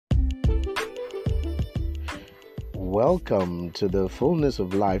welcome to the Fullness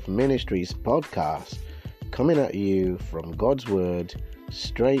of Life Ministries podcast, coming at you from God's Word,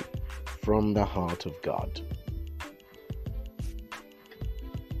 straight from the heart of God.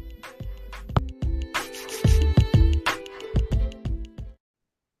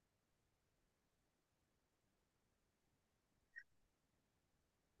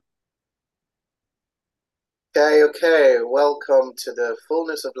 Okay. Welcome to the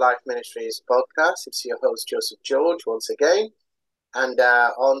Fullness of Life Ministries podcast. It's your host, Joseph George, once again. And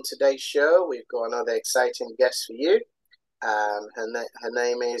on today's show, we've got another exciting guest for you. Her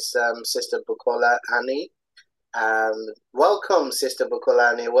name is Sister Bukola Anney. Welcome, Sister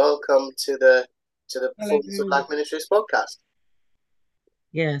Bukola Anney. Welcome to the Fullness of Life Ministries podcast.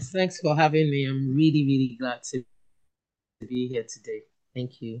 Yes, thanks for having me. I'm really, really glad to be here today.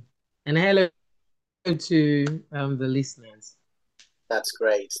 Thank you. And hello to the listeners. That's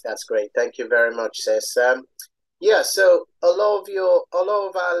great. Thank you very much, sis. So a lot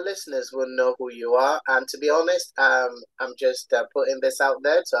of our listeners will know who you are, and to be honest, I'm just putting this out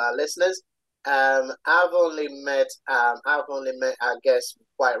there to our listeners. I've only met our guest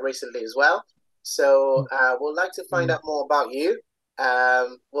quite recently as well, so we'd like to find out more about you.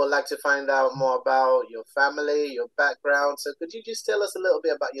 We'd like to find out more about your family, your background. So could you just tell us a little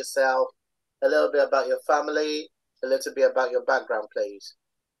bit about yourself, a little bit about your family, a little bit about your background, please?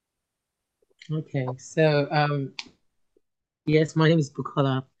 Okay, so yes, my name is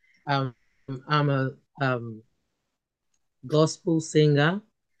Bukola. I'm a gospel singer.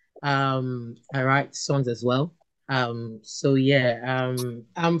 I write songs as well. I'm from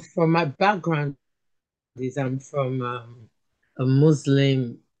my background is I'm from a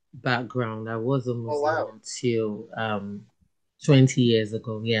Muslim background. I was a Muslim until 20 years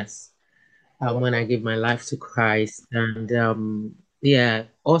ago. Yes. When I gave my life to Christ. And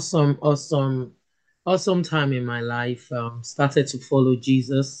awesome time in my life. Started to follow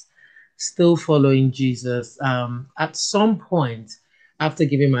Jesus, still following Jesus. At some point after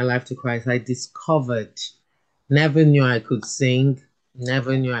giving my life to Christ, I discovered, never knew I could sing,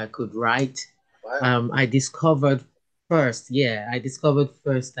 never knew I could write. I discovered first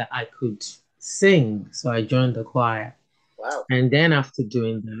that I could sing. So I joined the choir. Wow. And then after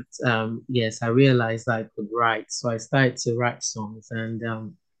doing that, I realized I could write. So I started to write songs, and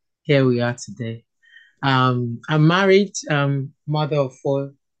here we are today. I'm married, mother of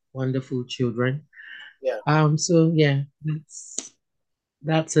 4 wonderful children. Yeah.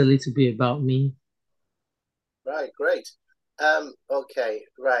 That's a little bit about me. Right, great. Okay,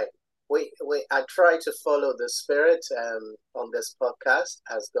 right. I try to follow the spirit on this podcast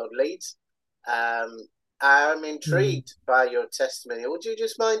as God leads. I'm intrigued by your testimony. Would you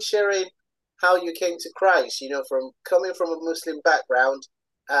just mind sharing how you came to Christ? From coming from a Muslim background,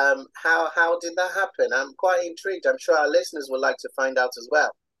 how did that happen? I'm quite intrigued. I'm sure our listeners would like to find out as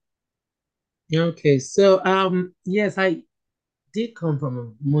well. Okay, so yes, I did come from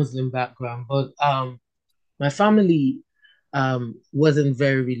a Muslim background, but my family wasn't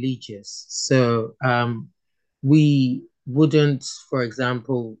very religious. So we wouldn't, for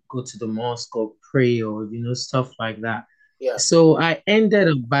example, go to the mosque or pray or, stuff like that. Yeah. So I ended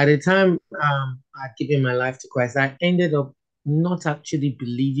up, by the time I'd given my life to Christ, I ended up not actually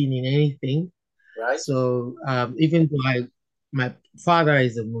believing in anything. Right. So even though my father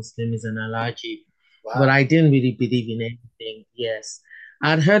is a Muslim, is an Alaji, Wow. but I didn't really believe in anything. Yes.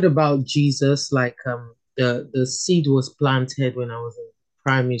 I'd heard about Jesus, like the seed was planted when I was in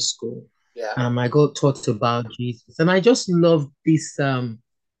primary school. Yeah. I got taught about Jesus, and I just loved this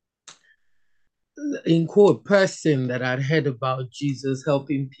in quote person that I'd heard about Jesus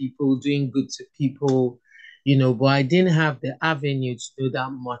helping people, doing good to people, but I didn't have the avenue to know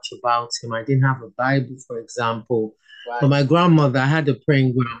that much about him. I didn't have a Bible, for example. Right. But my grandmother, I had a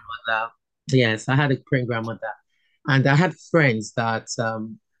praying grandmother. Yes, I had a praying grandmother. And I had friends that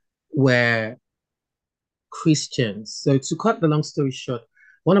were Christians. So to cut the long story short,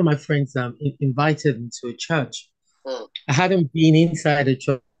 one of my friends invited me to a church. I hadn't been inside a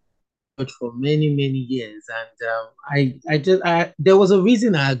church for many, many years. And there was a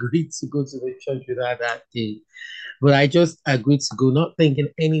reason I agreed to go to the church without that day. But I just agreed to go, not thinking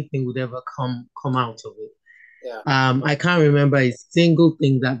anything would ever come out of it. Yeah. I can't remember a single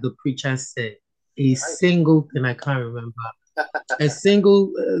thing that the preacher said. Single thing I can't remember.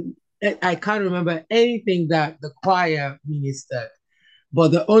 I can't remember anything that the choir ministered.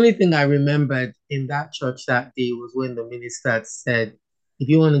 But the only thing I remembered in that church that day was when the minister said, if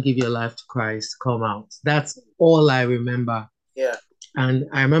you want to give your life to Christ, come out. That's all I remember. Yeah. And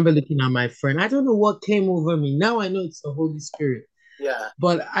I remember looking at my friend. I don't know what came over me. Now I know it's the Holy Spirit. Yeah.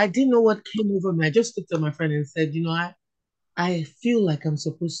 But I didn't know what came over me. I just looked at my friend and said, I feel like I'm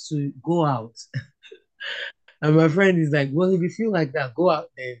supposed to go out. And my friend is like, well, if you feel like that, go out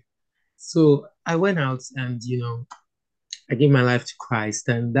then. So I went out and, I gave my life to Christ.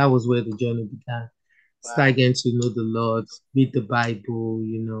 And that was where the journey began. Start Wow. getting to know the Lord, read the Bible,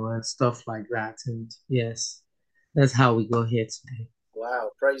 and stuff like that. And yes, that's how we got here today.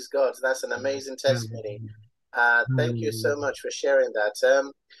 Wow. Praise God. That's an Mm. amazing testimony. Hallelujah. Thank you so Hallelujah. much for sharing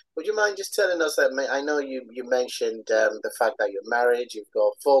that. Would you mind just telling us that? I know you mentioned the fact that you're married, you've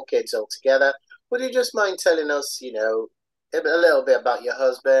got four kids altogether. Would you just mind telling us, a little bit about your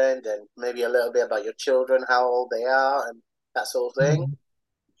husband and maybe a little bit about your children, how old they are, and that sort of thing?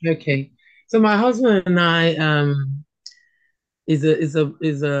 Mm. Okay. So my husband and I is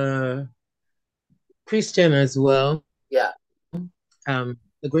a Christian as well. Yeah.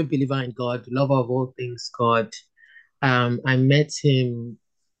 A great believer in God, lover of all things God. I met him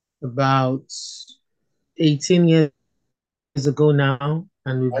about 18 years ago now,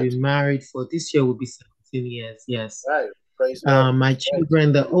 and we've Right. been married for this year will be 17 years. Yes. Right. Praise God. My That's great.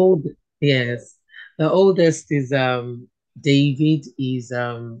 children, yes, the oldest is David is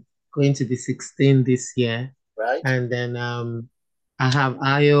going to be 16 this year. Right. And then I have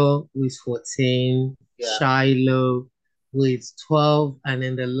Ayo who is 14, Yeah. Shiloh who is 12, and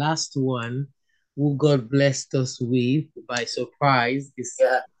then the last one who God blessed us with by surprise is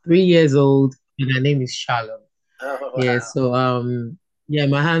Yeah. 3 years old, and her name is Shalom. Oh Yeah, wow. so yeah,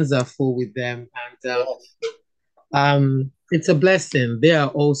 my hands are full with them, and Yes. it's a blessing. They are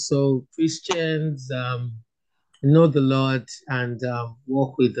also Christians, know the Lord and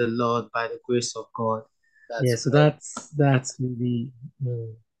walk with the Lord by the grace of God. Yeah, That's so great. that's really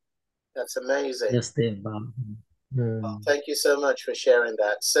That's amazing. just it about Well, mm. thank you so much for sharing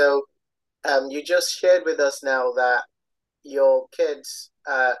that. So, you just shared with us now that your kids,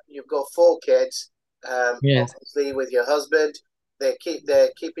 you've got four kids, Yes. obviously with your husband. They're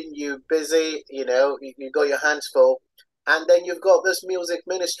keeping you busy. You got your hands full, and then you've got this music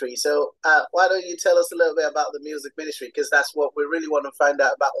ministry. So, why don't you tell us a little bit about the music ministry? Because that's what we really want to find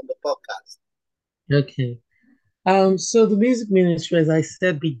out about on the podcast, Okay. So the music ministry, as I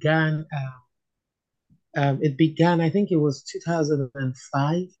said, it began, I think it was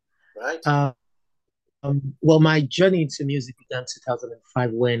 2005. right? Um, well, my journey into music began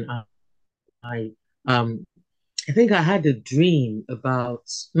 2005 when I um I think I had a dream about,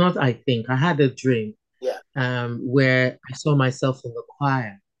 not I think, I had a dream Yeah. where I saw myself in the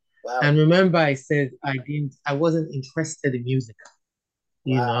choir. Wow. And remember, I said I wasn't interested in music.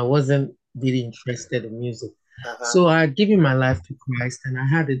 I Wow. wasn't really interested in music. Uh huh. So I had given my life to Christ and I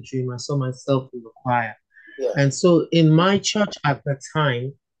had a dream. I saw myself in the choir. Yeah. And so in my church at the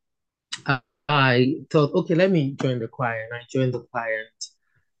time, I thought, okay, let me join the choir. And I joined the choir.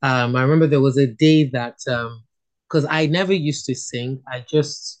 I remember there was a day that, because I never used to sing, I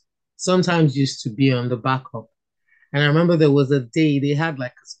just sometimes used to be on the backup. And I remember there was a day they had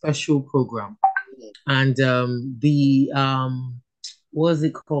like a special program, Mm. and what was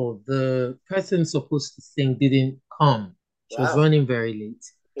it called? The person supposed to sing didn't come. She was Wow. running very late.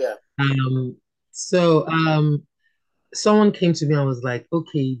 Yeah. Um, so someone came to me and was like,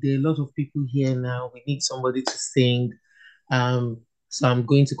 okay, there are a lot of people here now. We need somebody to sing. So I'm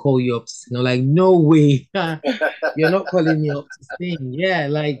going to call you up to sing. I'm like, no way. You're not calling me up to sing. Yeah,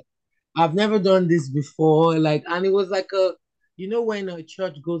 like I've never done this before. Like, and it was like when a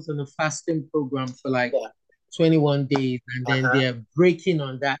church goes on a fasting program for like Yeah. 21 days and Uh then huh. they're breaking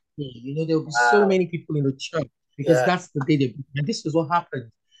on that day. There'll be so Wow. many people in the church because Yeah. that's the day they break. And this is what happened.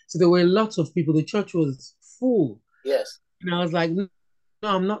 So there were lots of people. The church was full. Yes. And I was like, no,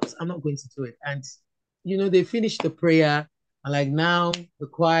 I'm not going to do it. And they finished the prayer. And like now the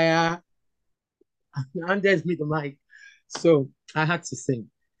choir and there's me the mic. So I had to sing.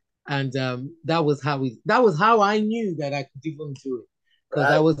 And that was how I knew that I could even do it. Because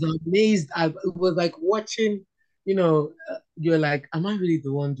I Right. was amazed. It was like watching, you're like, am I really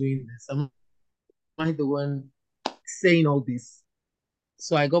the one doing this? Am I the one saying all this?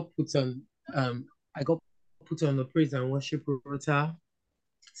 So I got put on the praise and worship rota.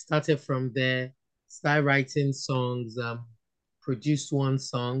 Started from there, started writing songs, produced one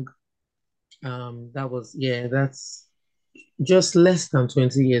song. That's just less than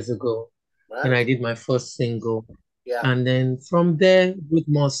 20 years ago. And Right. I did my first single. Yeah. And then from there, with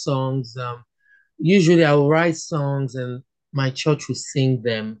more songs, usually I will write songs and my church will sing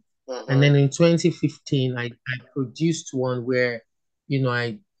them. And Mm-hmm. then in 2015, I produced one where,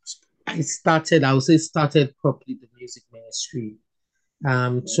 I would say started properly the music ministry.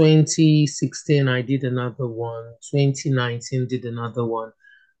 2016 I did another one. 2019 did another one.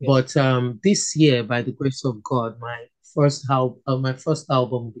 Yeah. But this year, by the grace of God, my first album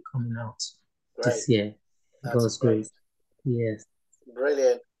will be coming out Great. this year. That's God's great. grace. Yes.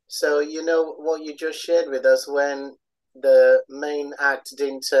 Brilliant. So, you know what you just shared with us when the main act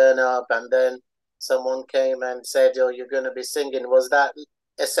didn't turn up and then someone came and said, "Oh, you're going to be singing." Was that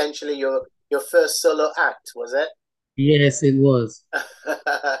essentially your first solo act, was it? Yes, it was.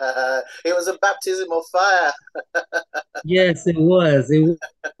 It was a baptism of fire. Yes, it was.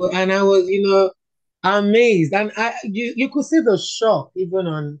 And I was, amazed. And you could see the shock even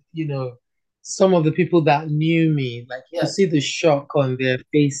on, some of the people that knew me. Like you could Yes. see the shock on their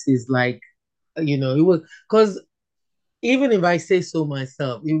faces. Like, it was because even if I say so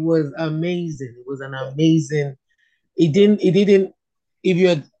myself, it was amazing. It was an Yeah. amazing. It didn't. If you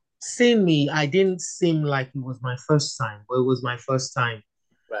had seen me, I didn't seem like it was my first time, but it was my first time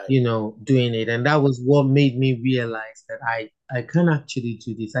Right. doing it. And that was what made me realize that I can actually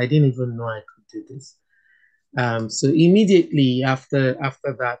do this. I didn't even know I could do this. So immediately after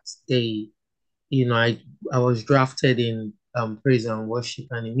that day, I was drafted in praise and worship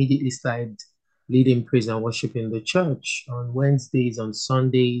and immediately started leading praise and worship in the church on Wednesdays, on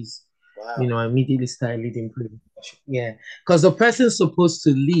Sundays. Wow. I immediately started leading praise and worship. Yeah. Because the person supposed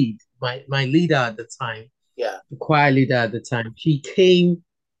to lead, my leader at the time, Yeah. the choir leader at the time, she came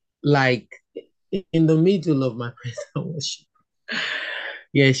like in the middle of my praise and worship.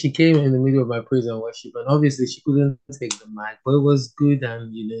 Yeah, she came in the middle of my praise and worship, and obviously she couldn't take the mic, but it was good.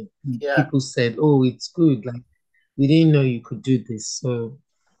 And Yeah. people said, "Oh, it's good. Like we didn't know you could do this." So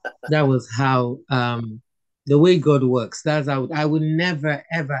that was how the way God works. That's how I would never,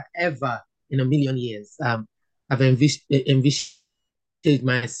 ever, ever in a million years have envisioned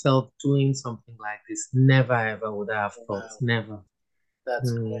myself doing something like this. Never, ever would I have thought. Wow. Never.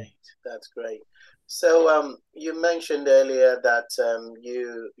 That's Mm. great. That's great. So, you mentioned earlier that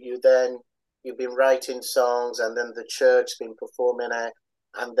you've been writing songs, and then the church been performing it,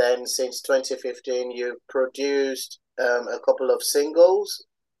 and then since 2015 you've produced a couple of singles,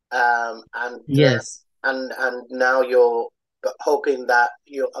 um, and uh, Yes, and now you're hoping that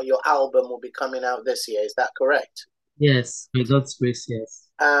your album will be coming out this year. Is that correct? yes. By God's grace, yes.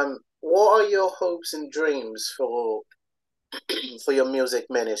 What are your hopes and dreams for your music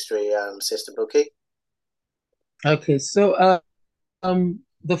ministry, Sister Bookie? Okay, so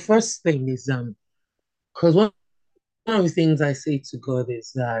the first thing is because one of the things I say to God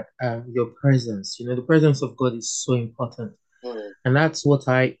is that your presence, the presence of God is so important. Mm, And that's what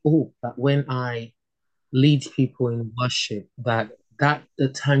I hope that when I lead people in worship, that the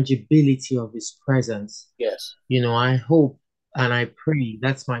tangibility of his presence, yes. I hope and I pray,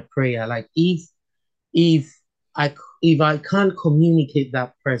 that's my prayer. Like if I if I can't communicate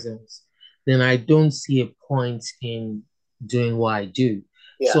that presence, then I don't see a point in doing what I do.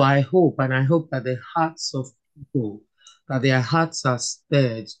 So Yeah. I hope that the hearts of people, that their hearts are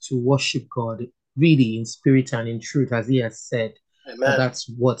stirred to worship God really in spirit and in truth, as he has said, that Amen. that's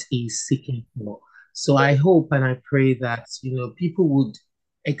what he's seeking for. So I Great. hope and I pray that people would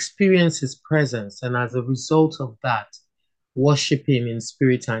experience his presence, and as a result of that, worship him in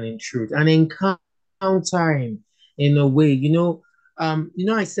spirit and in truth, and encounter him in a way.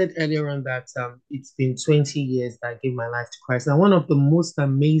 I said earlier on that it's been 20 years that I gave my life to Christ. And one of the most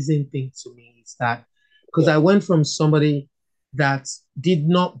amazing things to me is that because Yeah. I went from somebody that did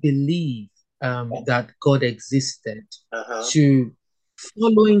not believe that God existed Uh-huh. to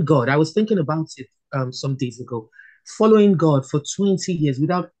following God. I was thinking about it some days ago, following God for 20 years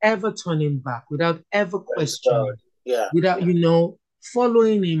without ever turning back, without ever Praise God. questioning, Yeah. without,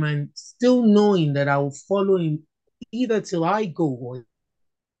 following him and still knowing that I will follow him either till I go or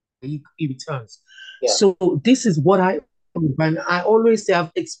he returns. Yeah. So this is what and I always say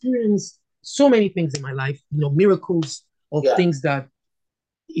I've experienced so many things in my life, miracles of Yeah. things that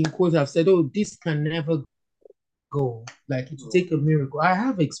in quotes I've said, oh, this can never go. Like it will Mm. take a miracle. I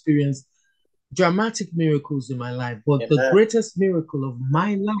have experienced dramatic miracles in my life, but the Amen. greatest miracle of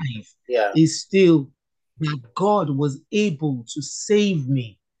my life Yeah. is still that God was able to save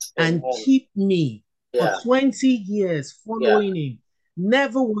me and Amen. keep me for Yeah. 20 years Yeah. following Him.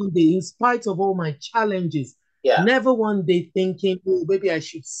 Never one day, in spite of all my challenges, Yeah. never one day thinking, oh, maybe I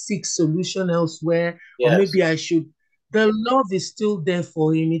should seek solution elsewhere, or Yes. maybe I should. The love is still there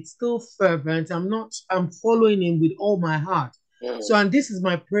for Him. It's still fervent. I'm following Him with all my heart. So, Mm. and this is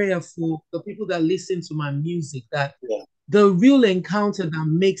my prayer for the people that listen to my music, that Yeah. the real encounter that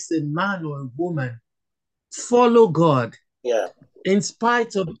makes a man or a woman follow God Yeah. in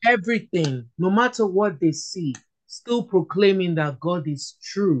spite of everything, no matter what they see, still proclaiming that God is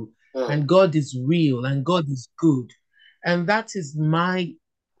true mm, and God is real and God is good. And that is my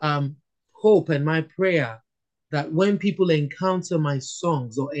um, hope and my prayer that when people encounter my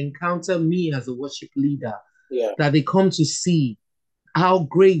songs or encounter me as a worship leader, yeah, that they come to see how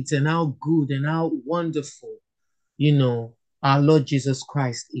great and how good and how wonderful, you know, our Lord Jesus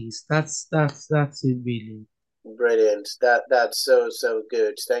Christ is. That's it really. brilliant. That's so so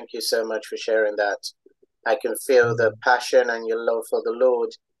good. Thank you so much for sharing that. I can feel the Mm. passion and your love for the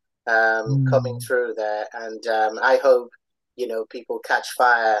Lord coming Mm. through there, and I hope people catch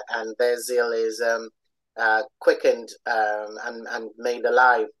fire and their zeal is quickened and made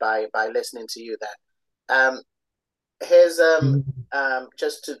alive by listening to you there. Here's Mm.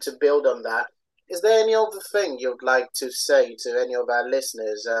 just to build on that. Is there any other thing you'd like to say to any of our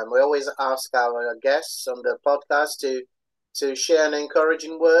listeners? We always ask our guests on the podcast to share an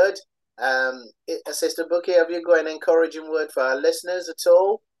encouraging word. Sister Bookie, have you got an encouraging word for our listeners at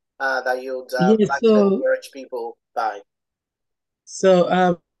all that you'd Yeah, like to encourage people by?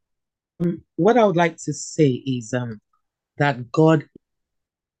 so what I would like to say is that God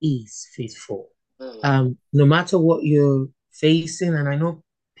is faithful. Mm, No matter what you're facing, and I know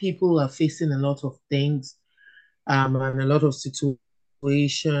people are facing a lot of things, and a lot of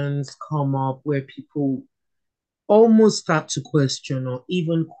situations come up where people almost start to question or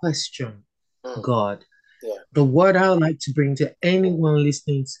even question mm, God. yeah, The word I would like to bring to anyone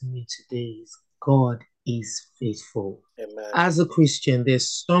listening to me today is God is faithful. amen. As a Christian,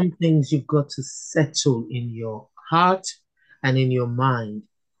 there's some things you've got to settle in your heart and in your mind.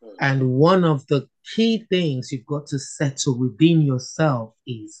 Mm, And one of the key things you've got to settle within yourself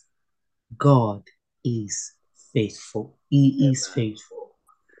is God is faithful. He is amen. faithful.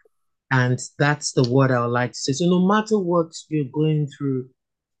 And that's the word I would like to say. So no matter what you're going through,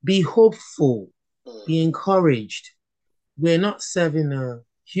 be hopeful, Mm, be encouraged. We're not serving a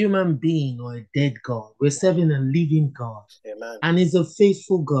human being or a dead God. We're serving a living God. amen. And He's a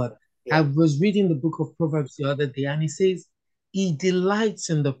faithful God. I Yeah. was reading the book of Proverbs the other day, and He says, He delights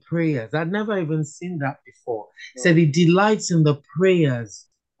in the prayers. I'd never even seen that before. He said, Mm, He delights in the prayers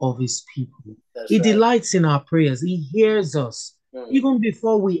of His people. that's He right. delights in our prayers. He hears us. Mm, Even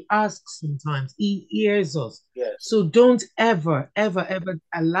before we ask, sometimes He hears us. yes. So don't ever, ever, ever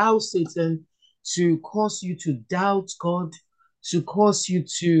allow Satan to cause you to doubt God, to cause you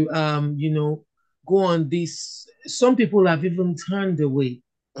to, go on this. Some people have even turned away.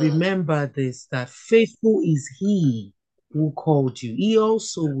 Mm, Remember this, that faithful is He who called you. He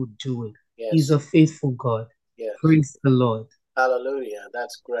also would do it. He's yes. a faithful God. Yes. Praise the Lord. Hallelujah.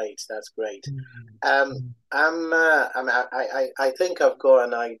 That's great. That's great. Mm, Um, mm, I think I've got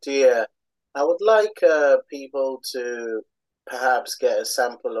an idea. I would like people to perhaps get a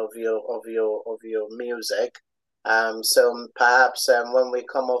sample of your music. So perhaps when we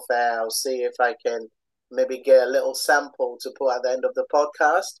come off air, I'll see if I can maybe get a little sample to put at the end of the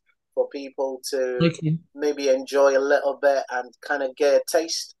podcast for people to okay. maybe enjoy a little bit and kind of get a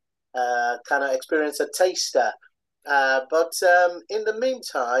taste, kind of experience a taster. But in the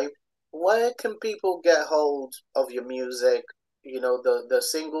meantime, where can people get hold of your music? The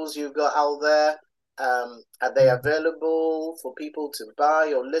singles you've got out there. Are they Mm, available for people to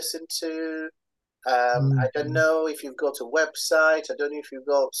buy or listen to? I don't mm, know if you've got a website. I don't know if you've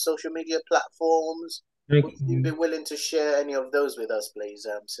got social media platforms. Would you be okay. willing to share any of those with us, please,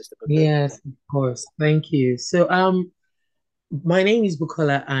 Sister Bouquet? Yes, of course. Thank you. So, my name is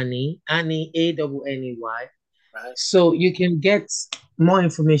Bukola Anney, Annie, Anney. Right, So you can get more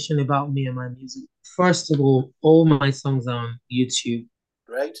information about me and my music. First of all my songs are on YouTube,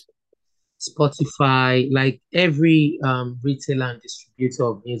 great. Spotify, like every retailer and distributor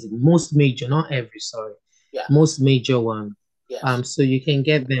of music, most major, not every, sorry, Yeah, most major one. yes, So you can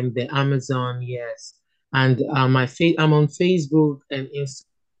get them, the Amazon, yes. And I'm on Facebook and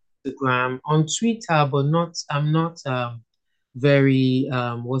Instagram, on Twitter, but not I'm not very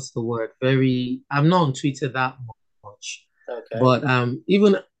what's the word? Very I'm not on Twitter that much. okay, But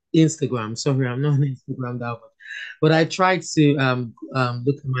even Instagram, sorry, I'm not on Instagram that much. But yeah, I try to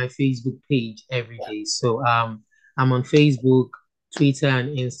look at my Facebook page every yeah, day. So I'm on Facebook, Twitter,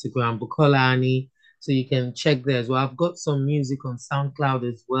 and Instagram, Bukola Anney. So you can check there as well. I've got some music on SoundCloud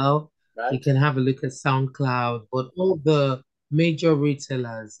as well. You right. can have a look at SoundCloud, but all the major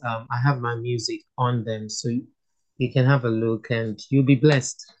retailers, I have my music on them. So you can have a look and you'll be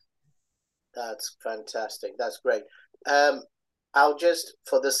blessed. That's fantastic. That's great. Um, I'll just,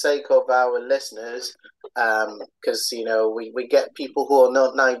 for the sake of our listeners, because we get people who are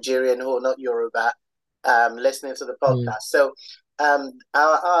not Nigerian, who are not Yoruba, listening to the Mm, podcast. So,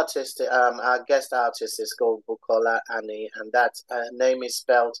 our guest artist is called Bukola Anney, and that name is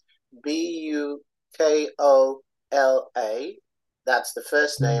spelled Bukola. That's the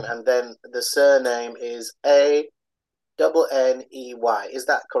first name, and then the surname is Anney. Is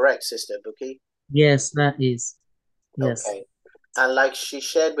that correct, Sister Buki? Yes, that is. Yes. Okay. And like she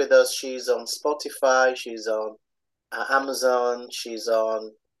shared with us, she's on Spotify, she's on Amazon, she's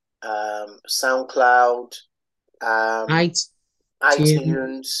on SoundCloud, um, iTunes,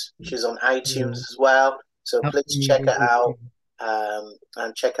 iTunes. She's on iTunes yeah, as well. So Apple please check her Music. out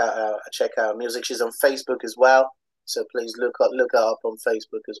and check out her music. She's on Facebook as well. So please look her up on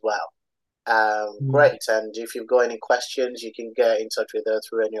Facebook as well. Mm, Great. And if you've got any questions, you can get in touch with her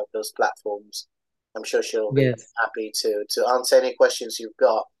through any of those platforms. I'm sure she'll be yes. happy to answer any questions you've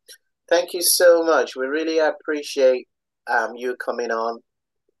got. Thank you so much. We really appreciate you coming on.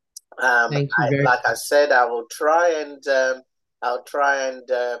 Thank you very Like I much. said, I'll try and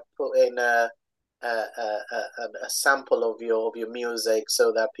put in a sample of your music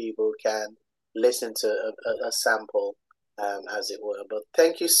so that people can listen to a sample, as it were. But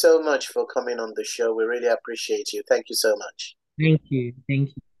thank you so much for coming on the show. We really appreciate you. Thank you so much. Thank you.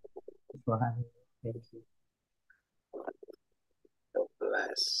 Thank you for having me. Thank you. God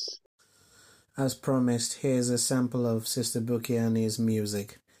bless. As promised, here's a sample of Sister Bukola Anney's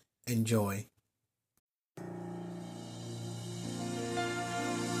music. Enjoy.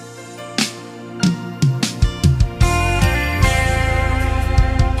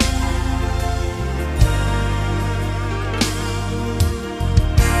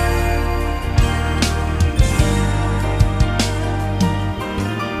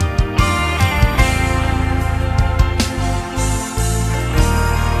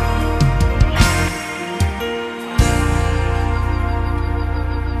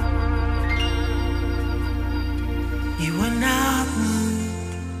 You are not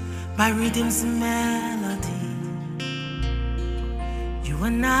moved by rhythms and melody. You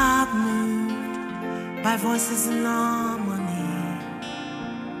are not moved by voices and harmony.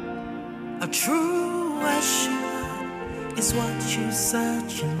 A true worshiper is what you're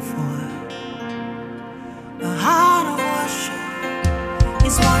searching for. A heart of worship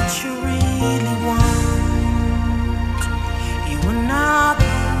is what you really want. You are not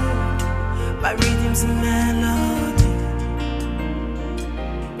moved by rhythms and melody.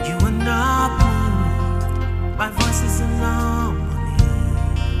 You are not moved by voices and harmony.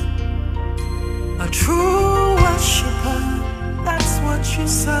 A true worshiper, that's what you're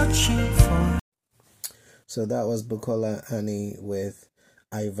searching for. So that was Bukola Anney with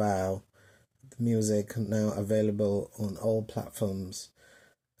I Vow. The music now available on all platforms.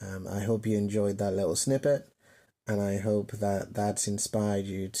 I hope you enjoyed that little snippet, and I hope that that's inspired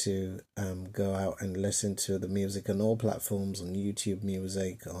you to go out and listen to the music on all platforms, on YouTube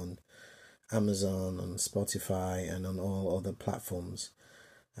Music, on Amazon, on Spotify, and on all other platforms.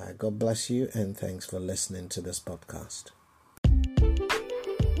 God bless you, and thanks for listening to this podcast.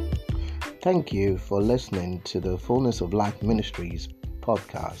 Thank you for listening to the Fullness of Life Ministries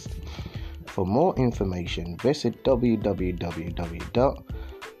podcast. For more information, visit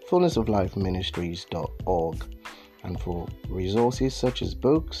www.fullnessoflifeministries.org, and for resources such as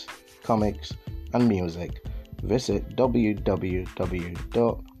books, comics, and music, visit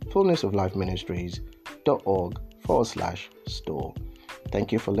www.fullnessoflifeministries.org/store.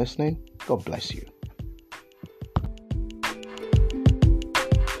 Thank you for listening. God bless you.